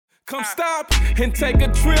Come stop and take a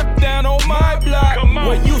trip down on my block.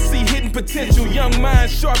 Where you see hidden potential, young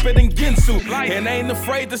minds sharper than Ginsu. And ain't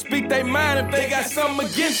afraid to speak their mind if they got something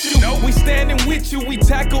against you. We standing with you, we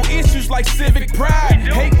tackle issues like civic pride.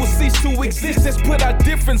 Hate will cease to exist, let's put our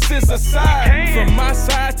differences aside. From my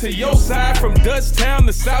side to your side, from Dutchtown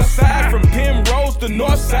to South Side, from Penrose to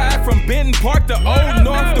North Side, from Benton Park to Old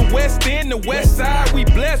North, the West End to West Side. We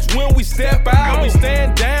blessed when we step out, we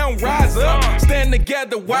stand down, rise up, stand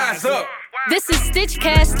together, wise up. This is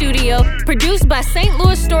Stitchcast Studio, produced by St.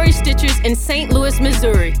 Louis Story Stitchers in St. Louis,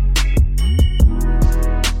 Missouri.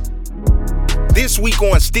 This week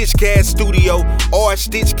on Stitchcast Studio, our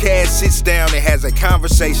Stitchcast sits down and has a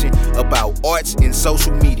conversation about arts and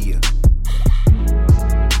social media.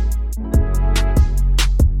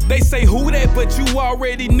 They say who that, but you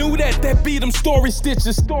already knew that. That be them story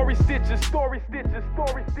stitches, story stitches, story stitches,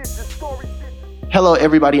 story stitches, story stitches. Hello,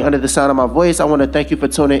 everybody under the sound of my voice. I want to thank you for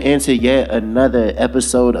tuning in to yet another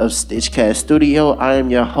episode of Stitchcast Studio. I am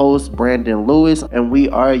your host, Brandon Lewis, and we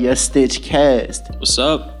are your Stitchcast. What's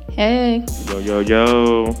up? Hey.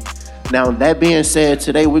 Yo. Now, that being said,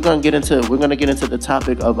 today we're gonna get into the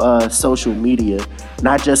topic of social media,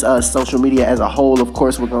 not just social media as a whole. Of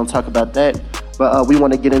course, we're gonna talk about that, but we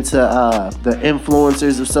want to get into the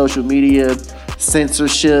influencers of social media,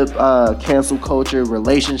 censorship, cancel culture,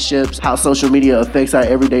 relationships, how social media affects our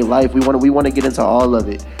everyday life. We want to get into all of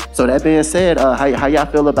it. So that being said, how y'all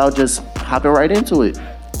feel about just hopping right into it?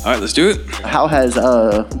 All right, let's do it. How has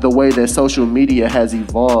the way that social media has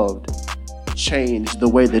evolved changed the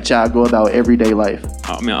way that y'all go about everyday life?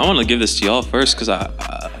 I mean, I want to give this to y'all first because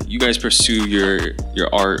you guys pursue your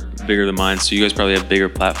art bigger than mine, so you guys probably have bigger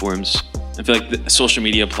platforms. I feel like social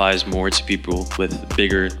media applies more to people with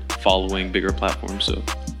bigger following, bigger platforms. So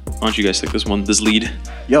why don't you guys take this lead?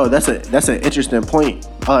 Yo, that's an interesting point,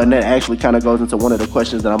 and that actually kind of goes into one of the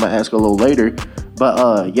questions that I'm gonna ask a little later.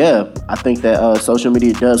 But yeah, I think that social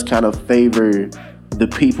media does kind of favor the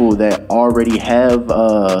people that already have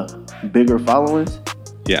bigger followings.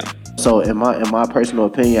 Yeah. So in my personal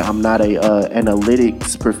opinion, I'm not a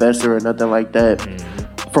analytics professor or nothing like that.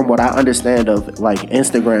 From what I understand of like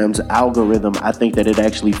Instagram's algorithm, I think that it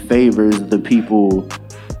actually favors the people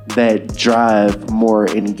that drive more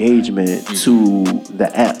engagement to the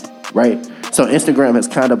app, right? So Instagram has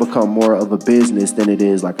kind of become more of a business than it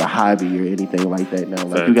is like a hobby or anything like that now.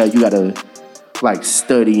 Like you gotta like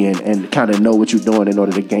study and kind of know what you're doing in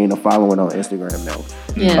order to gain a following on Instagram now.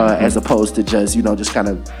 Yeah. As opposed to just, just kind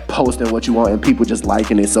of posting what you want and people just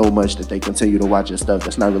liking it so much that they continue to watch your stuff.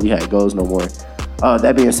 That's not really how it goes no more.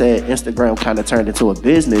 That being said, Instagram kind of turned into a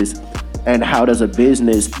business. And how does a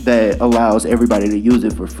business that allows everybody to use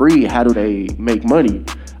it for free, how do they make money?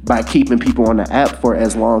 By keeping people on the app for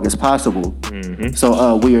as long as possible. Mm-hmm.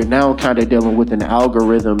 So we are now kind of dealing with an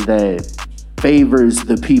algorithm that favors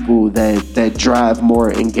the people that drive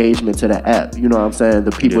more engagement to the app. You know what I'm saying?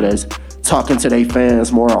 The people that's talking to their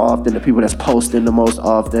fans more often, the people that's posting the most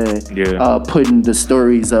often, putting the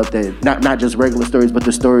stories up that, not just regular stories, but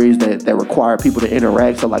the stories that require people to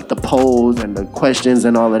interact. So like the polls and the questions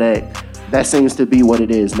and all of that. That seems to be what it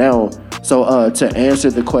is now. So to answer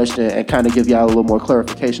the question and kind of give y'all a little more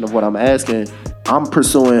clarification of what I'm asking, I'm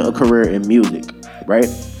pursuing a career in music, right?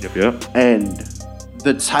 Yep. And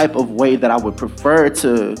the type of way that I would prefer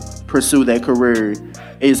to pursue that career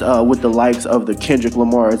is with the likes of the Kendrick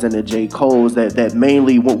Lamars and the J. Coles that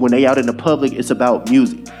mainly, when they out in the public, it's about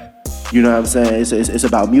music. You know what I'm saying? It's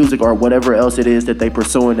about music or whatever else it is that they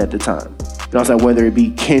pursuing at the time. You know what I'm saying? Whether it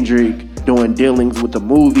be Kendrick doing dealings with the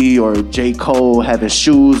movie or J. Cole having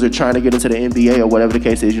shoes or trying to get into the NBA or whatever the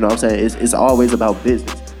case is, you know what I'm saying? It's always about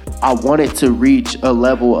business. I wanted to reach a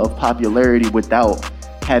level of popularity without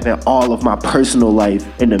having all of my personal life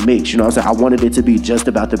in the mix. You know what I'm saying? I wanted it to be just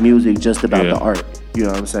about the music, just about the art. You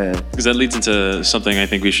know what I'm saying? Because that leads into something I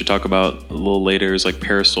think we should talk about a little later is like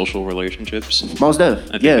parasocial relationships. Most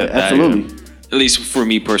definitely. Yeah, absolutely. At least for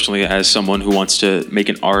me personally, as someone who wants to make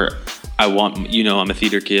an art, I want, I'm a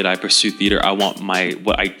theater kid. I pursue theater. I want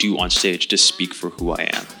what I do on stage to speak for who I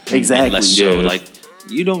am. Exactly. And less so like,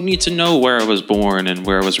 you don't need to know where I was born and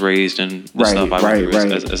where I was raised and the stuff I went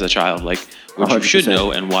through as a child. Like, what 100%. You should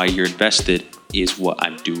know and why you're invested is what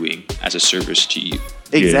I'm doing as a service to you.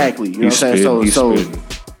 Exactly. You know what I'm saying? So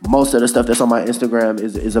most of the stuff that's on my Instagram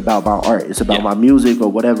is about my art. It's about my music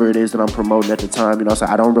or whatever it is that I'm promoting at the time. You know what I'm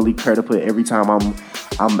saying? I don't really care to put every time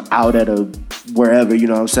I'm out at a wherever, you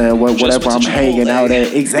know what I'm saying? Whatever I'm hanging out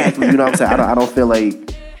at. Exactly. You know what I'm saying? I don't feel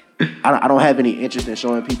like I don't have any interest in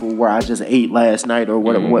showing people where I just ate last night or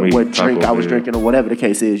what drink I was drinking or whatever the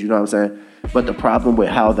case is. You know what I'm saying? But the problem with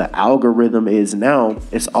how the algorithm is now,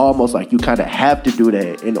 it's almost like you kind of have to do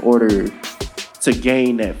that in order to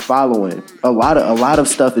gain that following. A lot of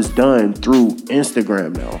stuff is done through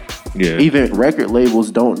Instagram now. Yeah. Even record labels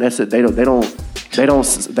don't necessarily they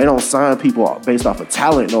don't sign people based off of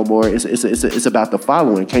talent no more. It's about the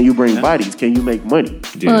following. Can you bring bodies? Can you make money?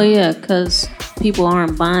 Yeah. Well, yeah, because people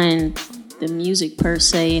aren't buying the music per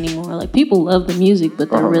se anymore. Like, people love the music, but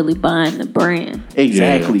they're really buying the brand.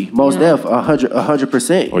 Exactly. Most def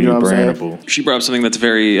 100%. Or you know you what I'm saying? brandable. She brought up something that's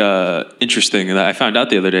very interesting that I found out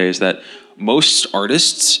the other day is that most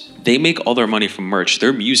artists, they make all their money from merch.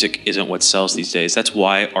 Their music isn't what sells these days. That's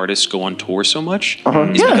why artists go on tour so much.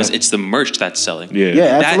 Is because it's the merch that's selling. Yeah.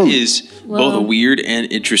 Yeah, That absolutely. is both weird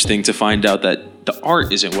and interesting to find out that the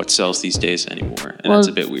art isn't what sells these days anymore. And that's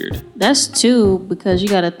a bit weird. That's too, because you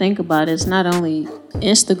got to think about it. It's not only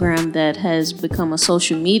Instagram that has become a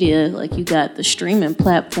social media. Like, you got the streaming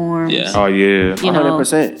platforms. Yeah. Oh yeah. You know,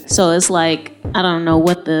 100%. So it's like, I don't know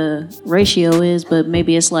what the ratio is, but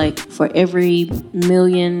maybe it's like for every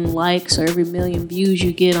million likes or every million views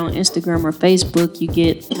you get on Instagram or Facebook, you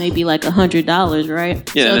get maybe like $100, right?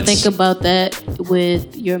 Yeah, So that's- think about that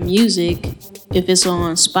with your music. If it's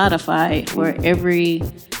on Spotify, for every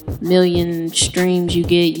million streams you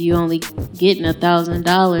get, you only getting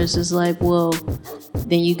 $1,000. It's like, well,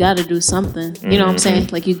 then you got to do something. You know what I'm saying?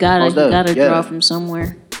 Like, you gotta draw from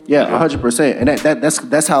somewhere. Yeah, 100%. And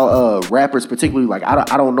that's how rappers particularly, like,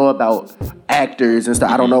 I don't know about actors and stuff.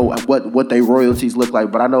 I don't know what their royalties look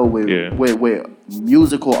like, but I know with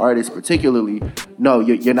musical artists particularly, no,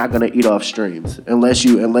 you're not gonna eat off streams unless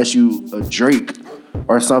you a Drake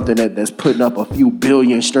or something that's putting up a few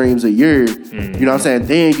billion streams a year. You know what I'm saying?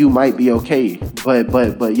 Then you might be okay.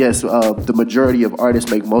 But yes, the majority of artists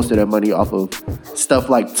make most of their money off of stuff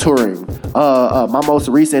like touring. My most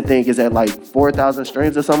recent thing is at like 4,000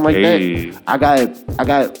 streams or something like that. I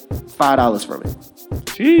got $5 from it.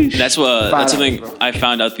 Sheesh. That's something I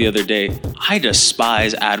found out the other day. I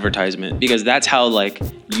despise advertisement because that's how like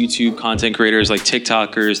YouTube content creators, like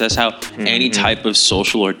TikTokers, that's how any type of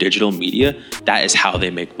social or digital media, that is how they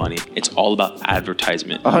make money. It's all about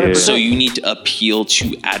advertisement. 100%. So you need to appeal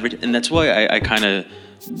to and that's why I kind of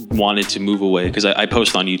wanted to move away, because I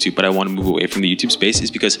post on YouTube, but I want to move away from the YouTube space,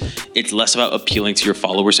 is because it's less about appealing to your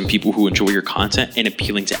followers and people who enjoy your content and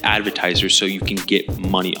appealing to advertisers so you can get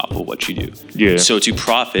money off of what you do. Yeah. So to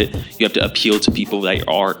profit, you have to appeal to people that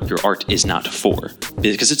your art is not for,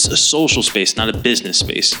 because it's a social space, not a business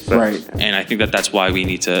space. Right. And I think that's why we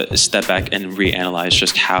need to step back and reanalyze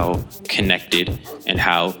just how connected and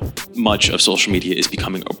how much of social media is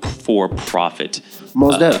becoming a for-profit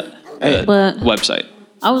Most definitely. But website.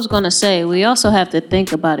 I was going to say, we also have to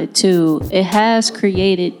think about it too. It has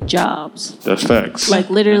created jobs. That's facts.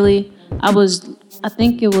 Like, literally, I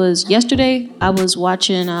think it was yesterday, I was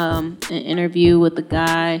watching an interview with a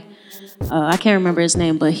guy. I can't remember his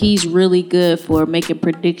name, but he's really good for making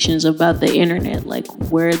predictions about the internet, like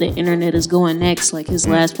where the internet is going next. Like, his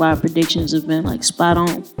last 5 predictions have been like spot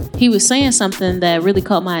on. He was saying something that really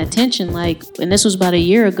caught my attention, like, and this was about a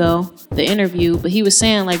year ago, the interview, but he was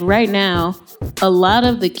saying, like, right now, a lot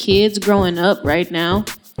of the kids growing up right now,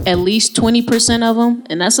 at least 20% of them,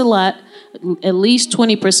 and that's a lot, at least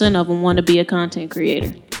 20% of them want to be a content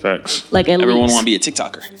creator. Facts. Like, at Everyone least. want to be a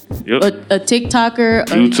TikToker, Yep. A TikToker,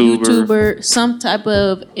 a YouTuber, some type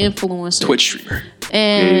of influencer. Twitch streamer.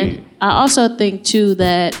 And I also think too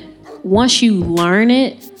that once you learn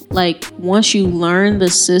it, like once you learn the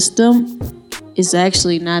system, it's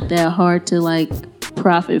actually not that hard to like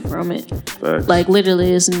profit from it. Facts. Like,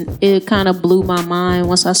 literally, it kind of blew my mind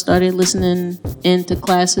once I started listening into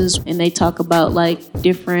classes and they talk about like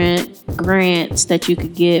different grants that you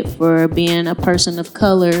could get for being a person of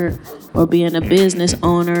color or being a business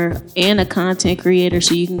owner and a content creator,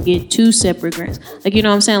 so you can get 2 separate grants. Like, you know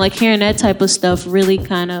what I'm saying? Like, hearing that type of stuff really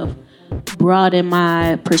kind of broadened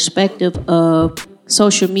my perspective of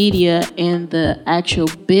social media and the actual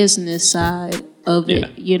business side of it. Yeah.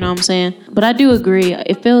 You know what I'm saying? But I do agree.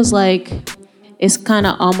 It feels like it's kind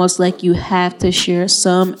of almost like you have to share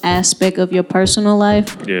some aspect of your personal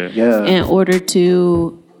life Yeah. in order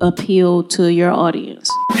to appeal to your audience.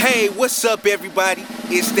 Hey, what's up, everybody?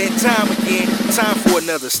 It's that time again. Time for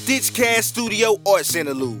another Stitchcast Studio Arts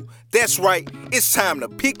Interlude. That's right, it's time to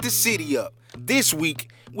pick the city up. This week,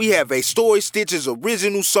 we have a Story Stitches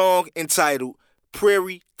original song entitled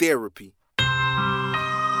Prairie Therapy.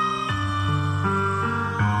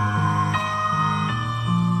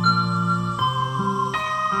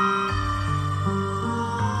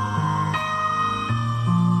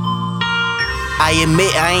 I admit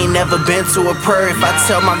I ain't never been to a prayer. If I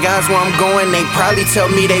tell my guys where I'm going, they probably tell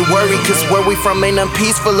me they worry. Cause where we from ain't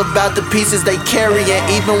unpeaceful about the pieces they carry. And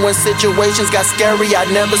even when situations got scary, I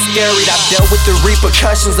never scaried. I dealt with the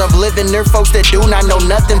repercussions of living near folks that do not know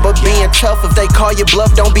nothing but being tough. If they call you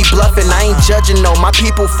bluff, don't be bluffing. I ain't judging, no. My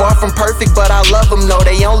people far from perfect, but I love them, no.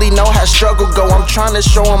 They only know how struggle go. I'm trying to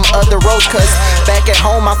show them other roads. Cause back at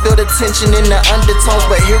home, I feel the tension in the undertones.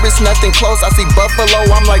 But here it's nothing close. I see Buffalo,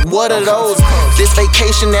 I'm like, what are those? This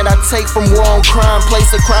vacation that I take from war on crime, place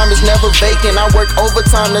of crime is never vacant. I work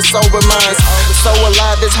overtime to sober minds. So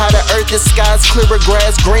alive is how the earth is, skies clearer,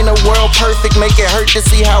 grass greener, world perfect. Make it hurt to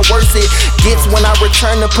see how worse it gets when I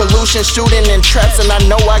return to pollution, shooting and traps. And I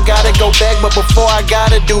know I gotta go back, but before I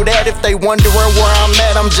gotta do that, if they wondering where I'm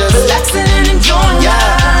at, I'm just relaxing and enjoying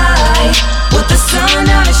life. With the sun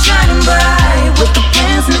out and shining bright, with the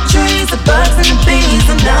plants and the trees, the birds and the bees,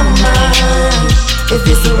 and I don't mind if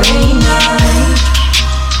it's a rainy night.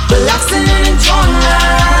 Relaxing and enjoying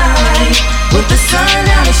life, with the sun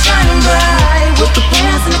out and shining bright, with the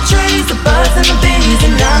plants and the trees, the birds and the bees,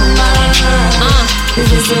 and I don't mind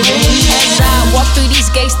if it's a rainy night. As I walk through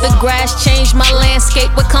these gates, the grass changed my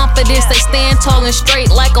landscape with confidence. They stand tall and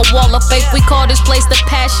straight like a wall of faith. We call this place the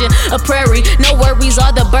passion, a prairie. No worries,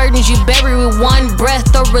 all the burdens you bury with one breath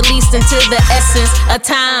are released into the essence of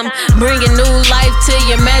time, bringing new life to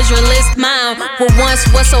your measureless mind. What once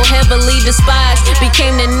was so heavily despised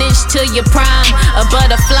became the niche to your prime. A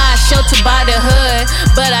butterfly sheltered by the hood,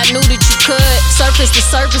 but I knew that you could surface the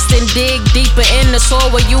surface and dig deeper in the soil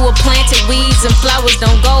where you were planted. Weeds and flowers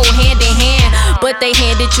don't go hand in hand, but they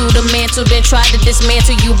handed you the mantle, then tried to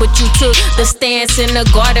dismantle you, but you took the stance in the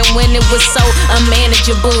garden when it was so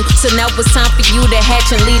unmanageable. So now it's time for you to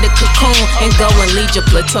hatch and lead a cocoon and go and lead your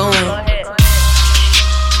platoon.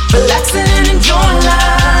 Relaxing and enjoying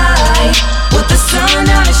life, with the sun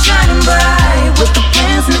out and shining bright, with the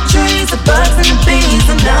plants and the trees, the birds and the bees,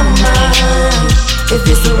 and I don't mind if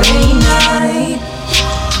it's a rainy night.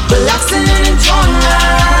 Relaxing and enjoying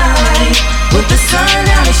life, with the sun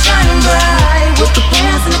out and shining bright, with the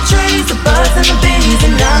plants and the trees, the birds and the bees,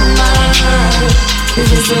 and I don't mind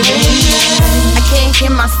if it's a rainy night. I can't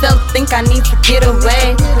hear myself think I need to get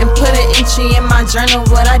away and put an entry in my journal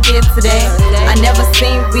what I did today. I never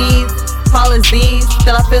seen weeds tall as these,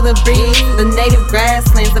 still I feel the breeze. The native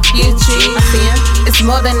grasslands, a few trees. It's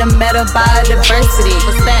more than a matter of biodiversity.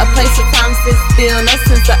 A place where time sits still, no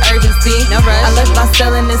sense of urgency. I left my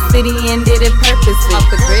cell in the city and did it purposely.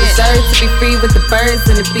 Deserve to be free with the birds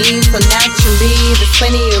and the bees. So naturally, there's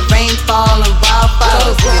plenty of rainfall and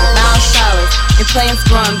wildflowers, mild showers, and plants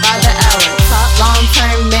growing by the hour.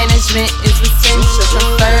 Long-term management is essential.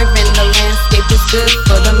 Conserving the landscape is good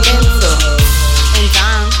for the mental. And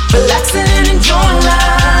I'm relaxing and enjoying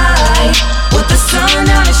life, with the sun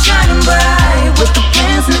out and shining bright, with the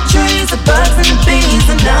plants and the trees, the birds and the bees,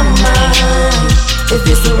 and I don't mind if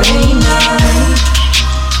it's a rainy night.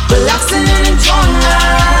 Relaxing and enjoying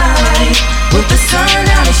life, with the sun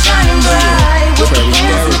out and shining bright, with the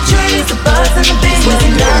plants and the trees, the birds and the bees,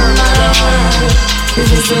 and I don't mind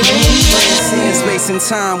if it's a rainy night. In space and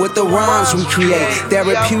time with the rhymes we create.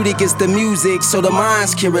 Therapeutic is the music so the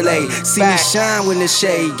minds can relate. See me shine when the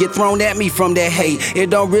shade get thrown at me from that hate.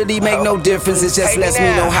 It don't really make no difference, it just lets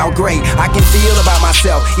me know how great I can feel about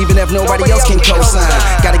myself, even if nobody else can co-sign.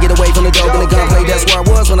 Gotta get away from the dope and the gunplay, that's where I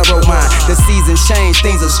was when I wrote mine. The seasons change,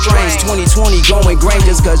 things are strange. 2020 going grain,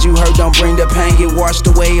 just cause you heard don't bring the pain. Get washed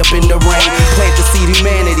away up in the rain. Plant the seed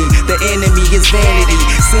humanity, the enemy is vanity.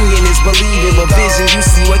 Seeing is believing, but vision you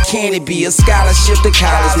see what can it be. A scholarship to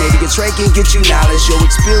college, maybe a trade can get you knowledge. Your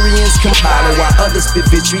experience compile it while others spit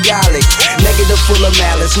vitriolic. Negative full of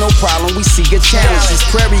malice, no problem, we see a challenge. This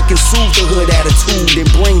prairie can soothe the hood attitude and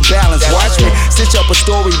bring balance. Watch me stitch up a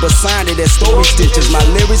story, but sign it as story stitches. My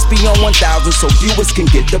lyrics be on 1000 so viewers can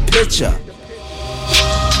get the picture.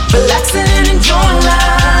 Relaxing and enjoying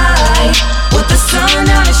life, with the sun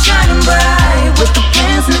out and shining bright, with the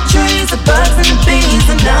plants and the trees, the birds and the bees,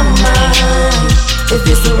 and I don't mind if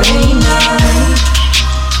it's a rainy night.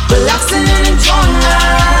 Relaxing and enjoying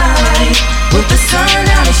life, with the sun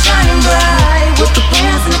out and shining bright, with the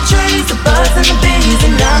plants and the trees, the birds and the bees,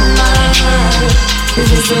 and I don't mind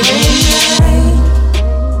if it's a rainy night.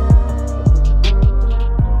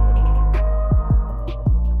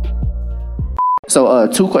 So,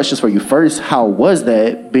 2 questions for you. First, how was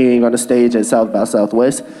that being on the stage at South by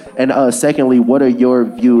Southwest? And secondly, what are your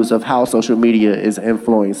views of how social media is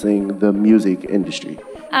influencing the music industry?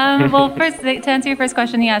 Well, first, to answer your first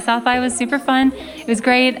question, yeah, South by was super fun. It was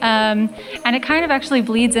great. And it kind of actually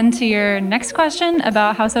bleeds into your next question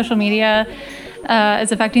about how social media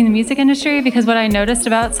is affecting the music industry, because what I noticed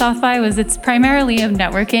about South by was it's primarily a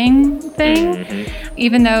networking thing.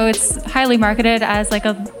 Even though it's highly marketed as like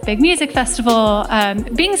a big music festival,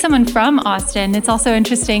 being someone from Austin, it's also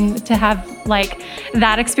interesting to have like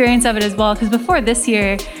that experience of it as well, because before this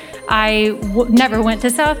year, I never went to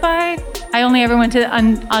South by. I only ever went to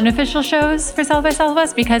unofficial shows for South by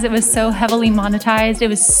Southwest because it was so heavily monetized.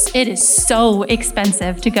 It is so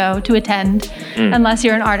expensive to go to attend unless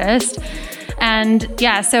you're an artist. And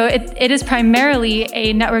yeah, so it is primarily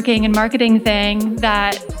a networking and marketing thing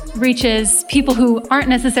that reaches people who aren't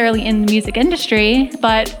necessarily in the music industry,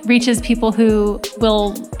 but reaches people who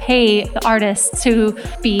will pay the artists to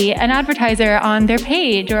be an advertiser on their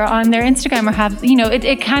page or on their Instagram, or have,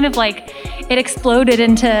 it kind of like, it exploded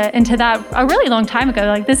into that a really long time ago.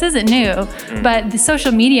 Like, this isn't new, but the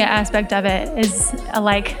social media aspect of it is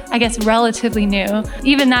like, I guess, relatively new.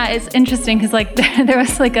 Even that is interesting because like there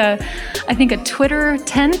was like I think a Twitter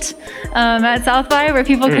tent at South by where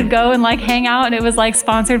people could go and like hang out, and it was like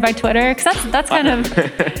sponsored by Twitter, because that's kind of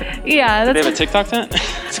yeah. Did they have a TikTok tent?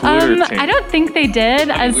 I don't think they did.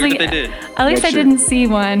 Weird if they did. At least I didn't see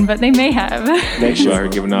one, but they may have. Next year,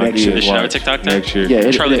 giving out ideas. They should have a TikTok tent. Next year. Yeah,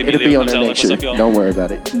 it'll be on there next year. Don't worry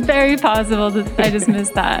about it. Very possible that I just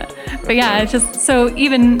missed that. But yeah, it's just so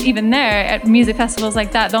even there at music festivals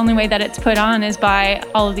like that, the only way that it's put on is by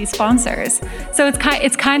all of these sponsors. So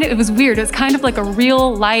it was weird. It's kind of like a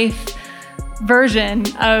real life version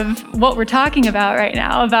of what we're talking about right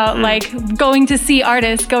now, about like going to see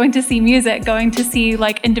artists, going to see music, going to see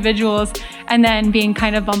like individuals, and then being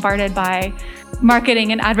kind of bombarded by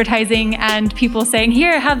marketing and advertising and people saying,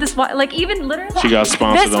 here, have this like even literally she got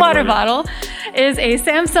sponsored. This water bottle is a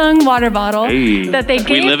Samsung water bottle that they gave.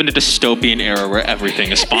 We live in a dystopian era where everything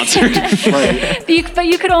is sponsored. But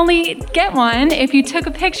you could only get one if you took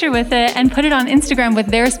a picture with it and put it on Instagram with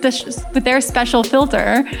their special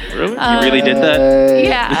filter. Really? You really did that?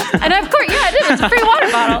 Yeah. And of course, yeah, I did. It's a free water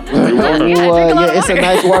bottle. It's a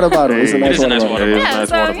nice water bottle. It's a nice water bottle.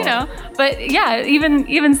 Yeah, so, but yeah,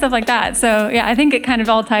 even stuff like that. So yeah, I think it kind of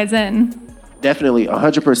all ties in. Definitely,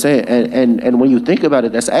 100%. And when you think about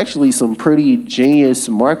it, that's actually some pretty genius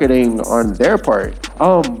marketing on their part.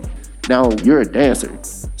 Now you're a dancer,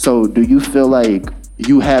 so do you feel like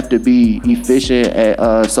you have to be efficient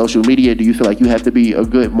at social media? Do you feel like you have to be a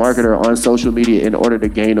good marketer on social media in order to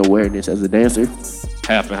gain awareness as a dancer?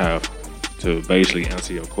 Half and half, to basically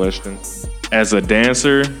answer your question. As a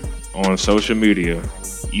dancer on social media,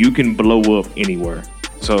 you can blow up anywhere.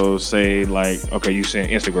 So say like, okay, you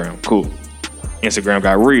saying Instagram, cool. Instagram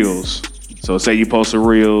got Reels. So say you post a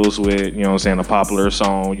Reels with, a popular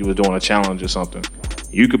song, you were doing a challenge or something.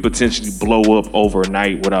 You could potentially blow up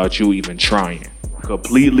overnight without you even trying.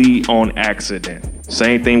 Completely on accident.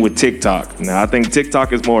 Same thing with TikTok. Now I think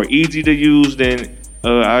TikTok is more easy to use than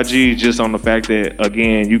IG, just on the fact that,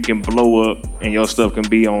 again, you can blow up and your stuff can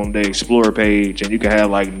be on the Explore page and you can have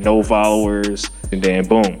like no followers, and then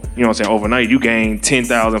boom. Overnight you gain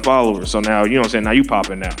 10,000 followers. So now, now you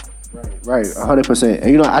popping out. Right, 100%.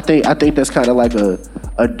 And I think that's kind of like a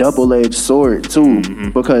double-edged sword too,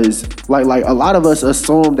 because like a lot of us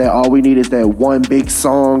assume that all we need is that one big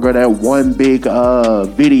song or that one big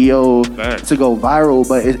video to go viral,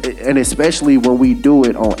 but and especially when we do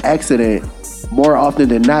it on accident, more often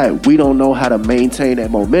than not, we don't know how to maintain that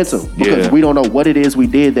momentum because we don't know what it is we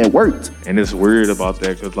did that worked. And it's weird about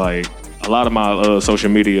that because like a lot of my social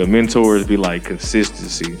media mentors be like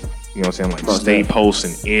consistency. Like stay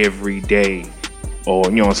posting every day. Or,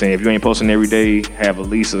 if you ain't posting every day, have at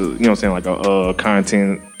least like a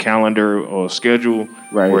content calendar or schedule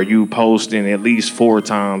where you posting at least 4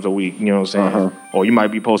 times a week, Or you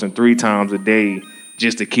might be posting 3 times a day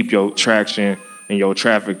just to keep your traction and your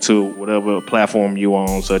traffic to whatever platform you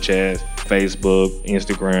on, such as Facebook,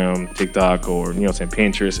 Instagram, TikTok, or,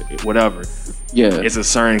 Pinterest, whatever. Yeah. It's a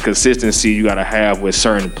certain consistency you got to have with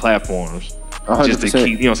certain platforms. 100%. Just to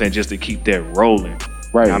keep, just to keep that rolling.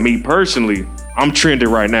 Right. Now, me personally, I'm trending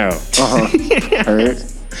right now. Heard.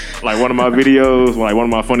 Like one of my videos, one of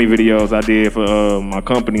my funny videos I did for my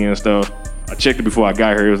company and stuff, I checked it before I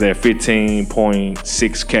got here. It was at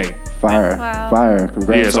 15.6K. Fire.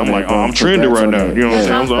 Congrats. Yeah, so I'm like, I'm trending right now. You know what I'm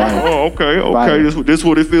saying? I was like, okay. This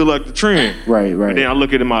what it feel like to trend. Right. And then I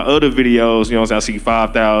look at my other videos, I see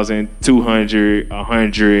 5,000, 200,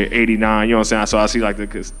 189, you know what I'm saying? So I see like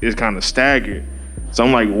it's kind of staggered. So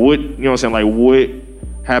I'm like, what, what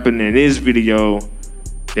happened in this video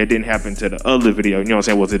that didn't happen to the other video? You know what I'm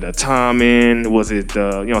saying? Was it the timing? Was it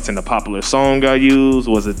the, the popular song I used?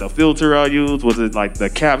 Was it the filter I used? Was it like the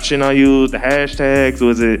caption I used, the hashtags?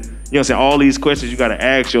 Was it, all these questions you got to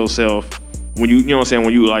ask yourself when you know what I'm saying,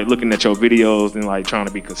 when you like looking at your videos and like trying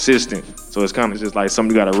to be consistent. So it's kind of just like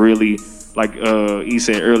something you gotta really, like he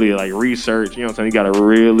said earlier, like research, you know what I'm saying? You gotta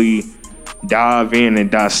really dive in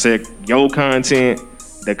and dissect your content,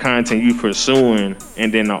 the content you pursuing,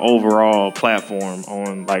 and then the overall platform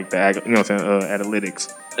on like the, you know what I'm saying,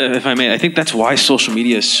 analytics. If I may, I think that's why social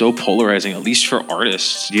media is so polarizing, at least for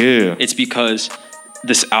artists. Yeah. It's because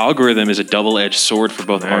this algorithm is a double-edged sword for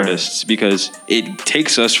both artists, because it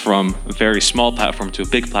takes us from a very small platform to a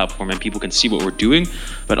big platform and people can see what we're doing,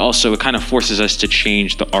 but also it kind of forces us to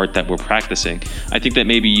change the art that we're practicing. I think that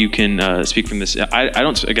maybe you can speak from this. I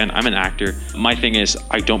don't, again, I'm an actor. My thing is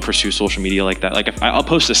I don't pursue social media like that. Like if I'll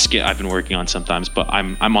post a skit I've been working on sometimes, but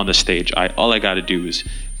I'm on the stage. All I got to do is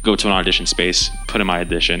go to an audition space, put in my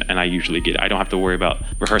audition, and I usually get it. I don't have to worry about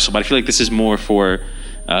rehearsal, but I feel like this is more for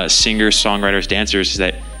singers, songwriters, dancers, is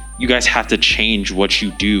that you guys have to change what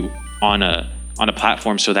you do on a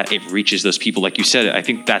platform so that it reaches those people. Like you said, I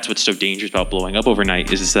think that's what's so dangerous about blowing up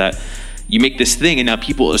overnight is that you make this thing and now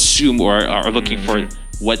people assume or are looking for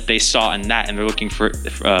what they saw in that, and they're looking for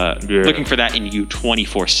that in you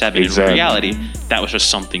 24/7. Exactly. In reality, that was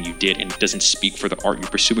just something you did, and it doesn't speak for the art you're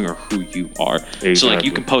pursuing or who you are. Exactly. So like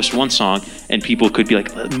you can post one song and people could be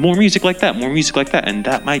like, more music like that, and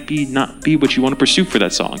that might not be what you want to pursue for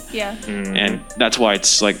that song. Yeah. And that's why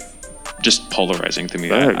it's like just polarizing to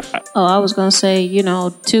me. I was gonna say,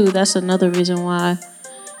 too, that's another reason why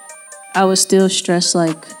I would still stress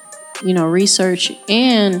like, research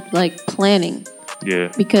and like planning.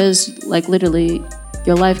 Yeah. Because like literally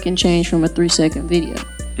your life can change from a 3-second video.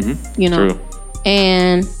 True.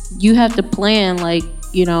 And you have to plan like,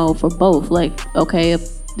 for both. Like, okay, if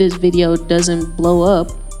this video doesn't blow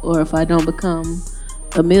up, or if I don't become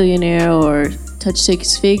a millionaire or touch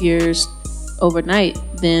 6 figures overnight,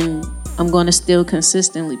 then I'm going to still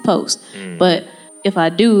consistently post. But if I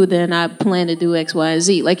do, then I plan to do X, Y, and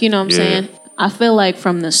Z. Like, you know what I'm saying? I feel like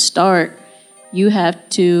from the start, you have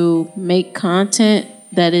to make content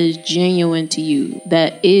that is genuine to you,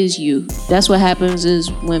 that is you. That's what happens is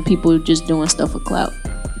when people are just doing stuff for clout.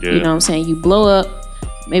 Yeah. You know what I'm saying? You blow up,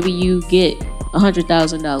 maybe you get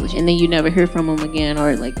 $100,000 and then you never hear from them again,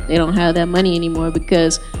 or like they don't have that money anymore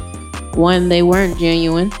because one, they weren't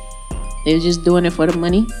genuine. They were just doing it for the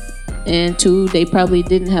money. And two, they probably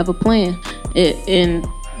didn't have a plan. And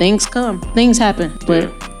things happen. But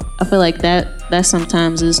I feel like that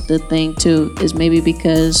sometimes is the thing too, is maybe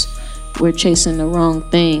because we're chasing the wrong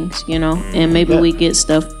things, and maybe we get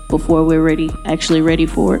stuff before we're actually ready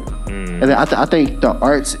for it. And I think the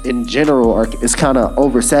arts in general is kind of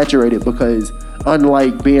oversaturated because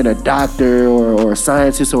unlike being a doctor or a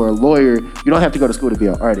scientist or a lawyer, you don't have to go to school to be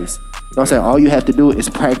an artist. You know what I'm saying? All you have to do is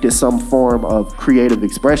practice some form of creative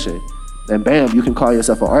expression. And bam, you can call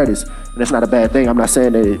yourself an artist. And that's not a bad thing. I'm not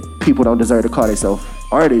saying that people don't deserve to call themselves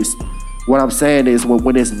artists. What I'm saying is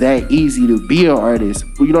when it's that easy to be an artist,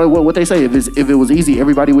 you know what they say, if it was easy,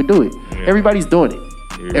 everybody would do it. Yeah. Everybody's doing it.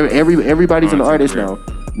 Yeah. Everybody's an artist now.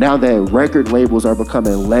 Now that record labels are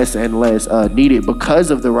becoming less and less needed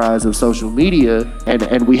because of the rise of social media,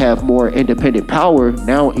 and we have more independent power,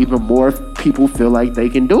 now even more people feel like they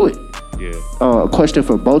can do it. A question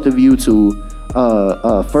for both of you to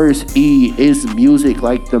first, E, is music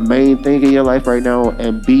like the main thing in your life right now?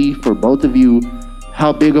 And B, for both of you,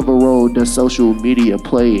 how big of a role does social media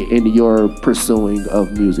play in your pursuing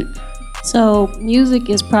of music? So music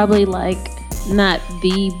is probably like not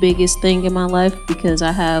the biggest thing in my life because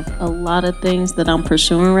I have a lot of things that I'm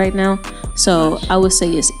pursuing right now. So I would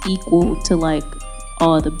say it's equal to like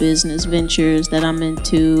all the business ventures that I'm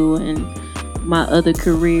into and my other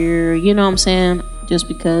career, you know what I'm saying? Just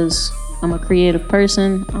because I'm a creative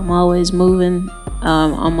person, I'm always moving.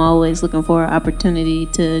 I'm always looking for an opportunity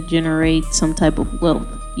to generate some type of wealth,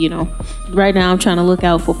 Right now I'm trying to look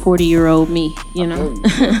out for 40-year-old me,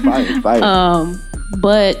 Fire.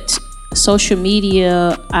 But social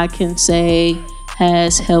media, I can say,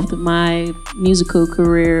 has helped my musical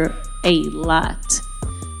career a lot.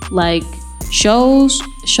 Like shows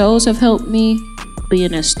have helped me.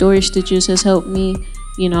 Being at Story Stitches has helped me,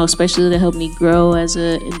 especially to help me grow as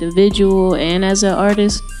an individual and as an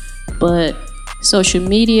artist. But social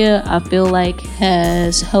media, I feel like,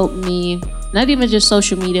 has helped me, not even just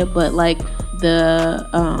social media, but like the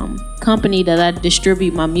company that I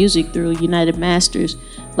distribute my music through, United Masters.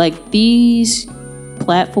 Like these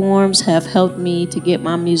platforms have helped me to get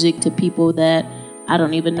my music to people that I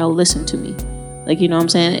don't even know listen to me. Like, you know what I'm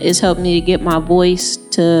saying? It's helped me to get my voice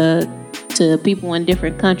to people in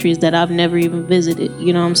different countries that I've never even visited,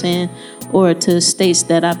 you know what I'm saying? Or to states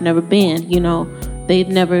that I've never been, They've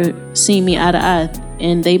never seen me eye to eye,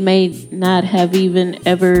 and they may not have even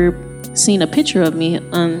ever seen a picture of me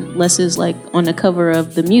unless it's like on the cover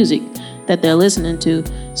of the music that they're listening to.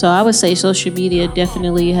 So I would say social media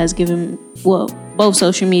definitely has given, well, both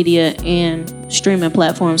social media and streaming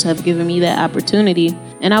platforms have given me that opportunity.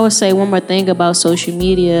 And I would say one more thing about social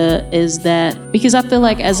media is that because I feel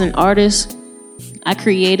like as an artist, I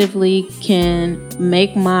creatively can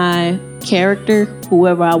make my character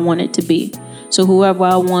whoever I want it to be. So whoever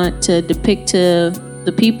I want to depict to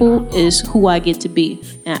the people is who I get to be.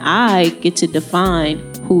 And I get to define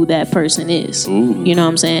who that person is. Ooh. You know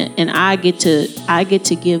what I'm saying? And I get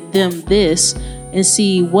to give them this and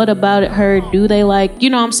see what about her do they like, you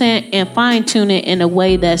know what I'm saying? And fine tune it in a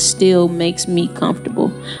way that still makes me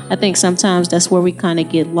comfortable. I think sometimes that's where we kind of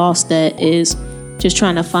get lost at, is just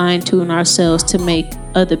trying to fine tune ourselves to make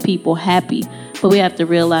other people happy. But we have to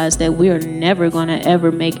realize that we are never going to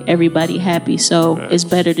ever make everybody happy. So it's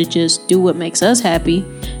better to just do what makes us happy,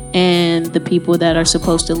 and the people that are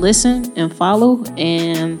supposed to listen and follow,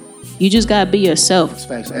 and you just got to be yourself. That's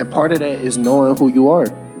facts. And part of that is knowing who you are.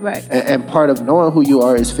 Right. And part of knowing who you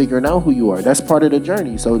are is figuring out who you are. That's part of the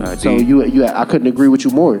journey. So you I couldn't agree with you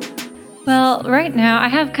more. Well, right now I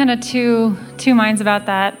have kind of two minds about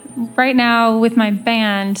that. Right now with my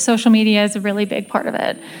band, social media is a really big part of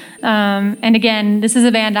it. And again, this is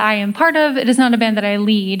a band I am part of. It is not a band that I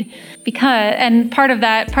lead, and part of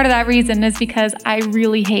that reason is because I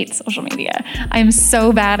really hate social media. I'm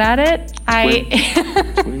so bad at it.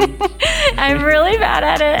 I'm really bad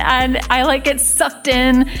at it, and I like get sucked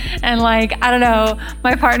in, and like, I don't know,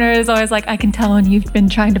 my partner is always like, I can tell when you've been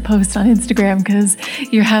trying to post on Instagram because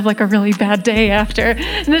you have like a really bad day after.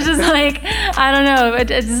 And it's just like, I don't know,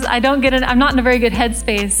 I don't get it. I'm not in a very good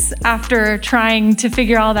headspace after trying to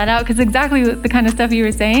figure all that out, because exactly the kind of stuff you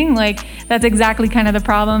were saying, like, that's exactly kind of the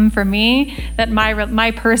problem for me, that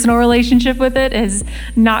my personal relationship with it is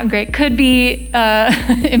not great, could be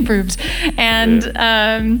improved. And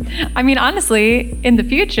I mean, honestly, in the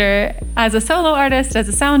future, as a solo artist, as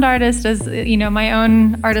a sound artist, as, you know, my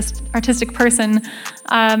own artistic person,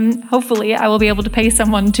 hopefully I will be able to pay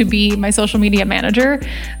someone to be my social media manager.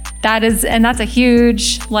 That's a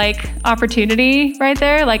huge like opportunity right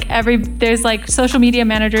there. Like there's like social media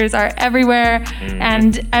managers are everywhere,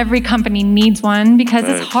 and every company needs one because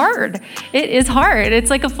it's hard. It is hard.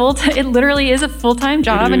 It's like it literally is a full-time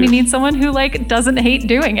job, and you need someone who like doesn't hate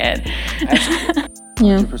doing it.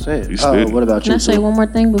 Yeah. 100%. What about you? Can I say one more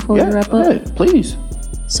thing before we wrap up? Ahead, please.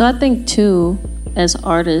 So I think too, as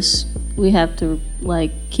artists, we have to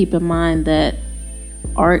like keep in mind that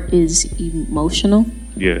art is emotional.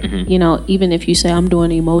 Yeah. Mm-hmm. You know, even if you say I'm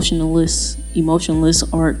doing emotionless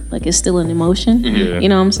art, like it's still an emotion. Yeah. You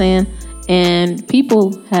know what I'm saying? And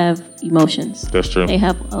people have emotions. That's true. They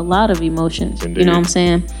have a lot of emotions. Indeed. You know what I'm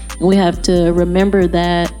saying? And we have to remember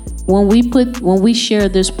that when we share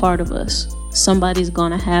this part of us, somebody's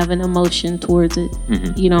gonna have an emotion towards it.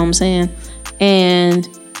 Mm-hmm. You know what I'm saying? And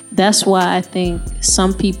that's why I think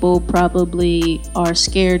some people probably are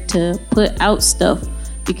scared to put out stuff,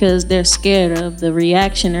 because they're scared of the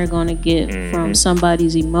reaction they're going to get from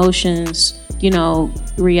somebody's emotions, you know,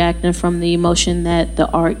 reacting from the emotion that the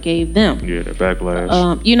art gave them. Yeah, the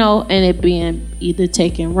backlash. You know, and it being either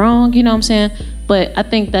taken wrong, you know what I'm saying? But I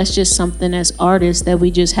think that's just something as artists that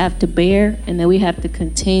we just have to bear, and that we have to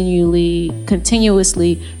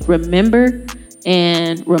continuously remember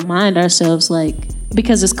and remind ourselves, like,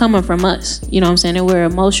 because it's coming from us, you know what I'm saying? And we're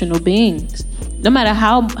emotional beings. No matter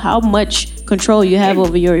how much control you have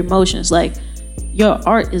over your emotions, like, your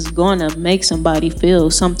art is gonna make somebody feel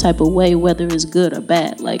some type of way, whether it's good or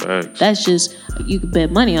bad. Like, that's just, you can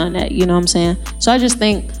bet money on that, you know what I'm saying? So I just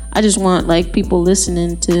want like people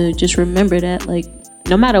listening to just remember that, like,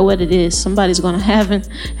 no matter what it is, somebody's gonna have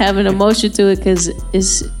an emotion to it, because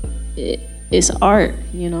it's art,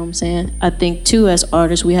 you know what I'm saying? I think too, as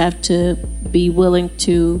artists, we have to be willing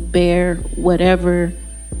to bear whatever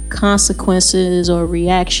consequences or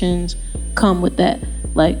reactions come with that.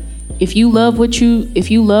 Like, if you love what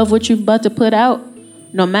you're about to put out,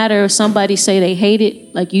 no matter if somebody say they hate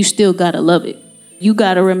it, like, you still gotta love it. You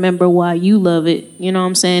gotta remember why you love it. You know what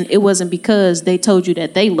I'm saying? It wasn't because they told you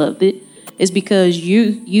that they loved it. It's because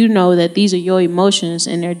you know that these are your emotions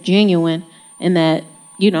and they're genuine, and that,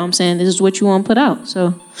 you know what I'm saying, this is what you want to put out.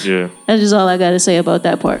 So yeah, that's just all I got to say about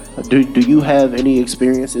that part. Do you have any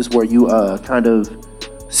experiences where you kind of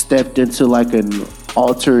stepped into like an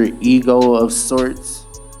alter ego of sorts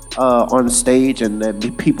on stage, and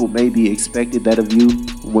that people maybe expected that of you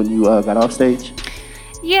when you got off stage?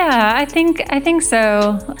 Yeah, I think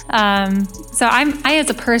so. So I as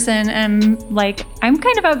a person am like I'm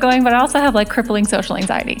kind of outgoing, but I also have like crippling social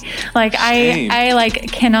anxiety. Like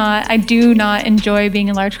I do not enjoy being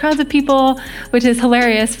in large crowds of people, which is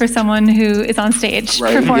hilarious for someone who is on stage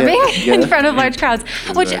performing in front of large crowds.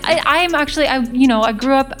 Exactly. Which I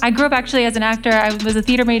grew up actually as an actor. I was a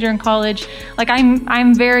theater major in college. Like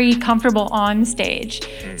I'm very comfortable on stage.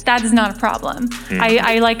 That is not a problem.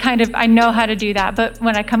 I know how to do that. But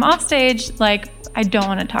when I come off stage, like, I don't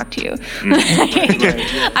want to talk to you.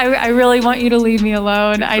 I really want you to leave me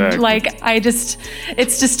alone. Exactly.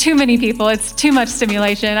 It's just too many people. It's too much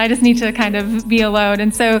stimulation. I just need to kind of be alone.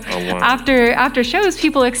 And so after shows,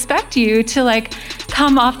 people expect you to like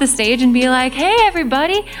come off the stage and be like, hey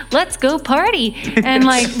everybody, let's go party. And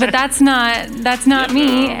but that's not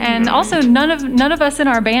me. And also none of us in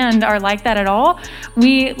our band are like that at all.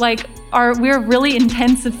 We're really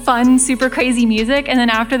intense, fun, super crazy music, and then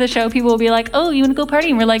after the show, people will be like, "Oh, you want to go party?"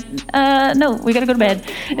 And we're like, "No, we gotta go to bed.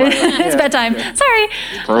 It's bedtime. Sorry."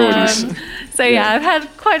 So I've had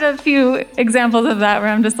quite a few examples of that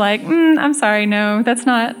where I'm just like, "I'm sorry, no, that's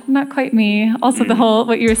not quite me." Also, the whole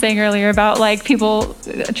what you were saying earlier about like people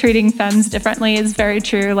treating femmes differently is very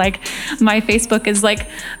true. Like my Facebook is like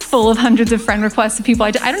full of hundreds of friend requests of people.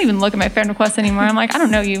 I don't even look at my friend requests anymore. I'm like, I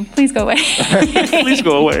don't know you. Please go away. Please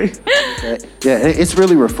go away. Yeah, it's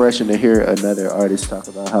really refreshing to hear another artist talk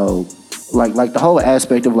about how, like the whole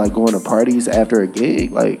aspect of like going to parties after a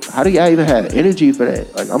gig. Like, how do y'all even have energy for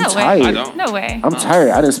that? Like, I'm tired. I don't. No way. I'm tired.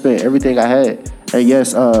 I done spent everything I had. And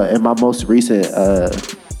yes, in my most recent,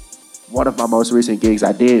 one of my most recent gigs,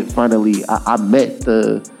 I did finally, I met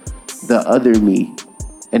the other me.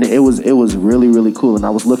 And it was really, really cool. And I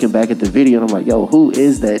was looking back at the video and I'm like, yo, who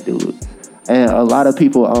is that dude? And a lot of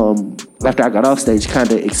people, after I got off stage,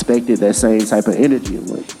 kind of expected that same type of energy. I'm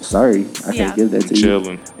like, sorry, I can't give that to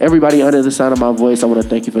you. Everybody under the sound of my voice, I want to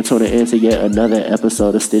thank you for tuning in to yet another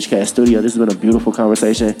episode of Stitchcast Studio. This has been a beautiful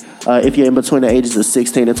conversation. If you're in between the ages of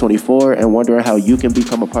 16 and 24 and wondering how you can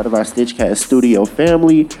become a part of our Stitchcast Studio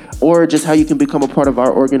family, or just how you can become a part of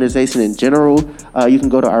our organization in general, you can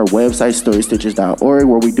go to our website, storystitches.org,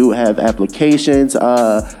 where we do have applications.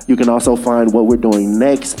 You can also find what we're doing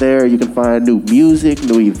next there. You can find new music,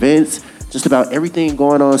 new events. Just about everything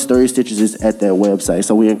going on Story Stitches is at that website.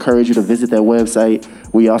 So we encourage you to visit that website.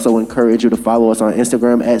 We also encourage you to follow us on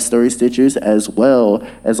Instagram at Story Stitches, as well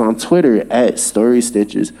as on Twitter at Story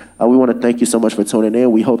Stitches. We want to thank you so much for tuning in.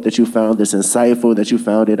 We hope that you found this insightful, that you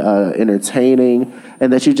found it entertaining,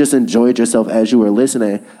 and that you just enjoyed yourself as you were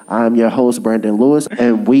listening. I'm your host, Brandon Lewis,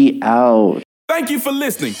 and we out. Thank you for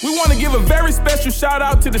listening. We want to give a very special shout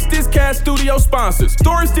out to the Stitchcast Studio sponsors.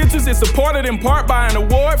 Story Stitches is supported in part by an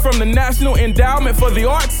award from the National Endowment for the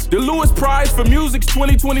Arts, the Lewis Prize for Music's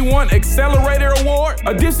 2021 Accelerator Award.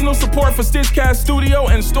 Additional support for Stitchcast Studio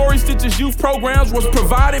and Story Stitches youth programs was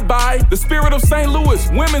provided by the Spirit of St. Louis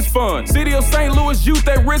Women's Fund, City of St. Louis Youth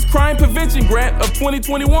at Risk Crime Prevention Grant of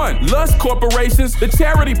 2021, Lust Corporations, the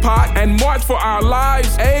Charity Pot, and March for Our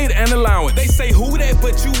Lives Aid and Allowance. They say who that,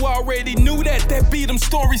 but you already knew that. That beat them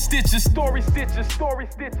Story Stitches. Story Stitches, Story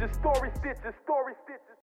Stitches, Story Stitches, Story Stitches.